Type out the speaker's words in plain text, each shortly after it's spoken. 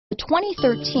The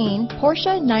 2013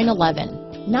 Porsche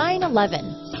 911.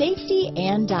 911, safety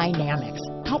and dynamics,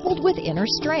 coupled with inner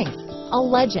strength, a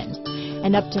legend.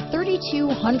 And up to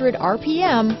 3,200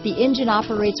 RPM, the engine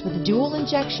operates with dual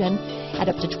injection.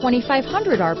 At up to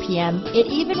 2,500 RPM,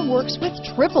 it even works with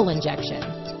triple injection.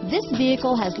 This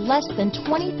vehicle has less than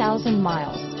 20,000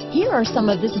 miles. Here are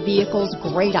some of this vehicle's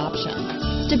great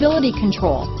options: stability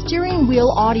control, steering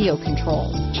wheel audio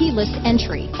controls, keyless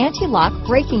entry, anti-lock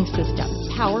braking system,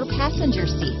 power passenger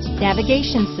seat,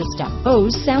 navigation system,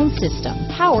 BOSE sound system,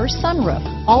 power sunroof,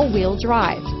 all-wheel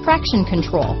drive, traction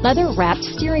control, leather-wrapped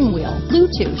steering wheel,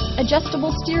 Bluetooth,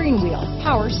 adjustable steering wheel,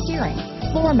 power steering,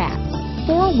 floor mats,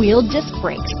 four-wheel disc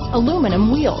brakes,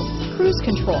 aluminum wheels, cruise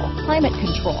control, climate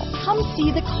control. Come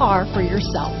see the car for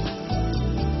yourself.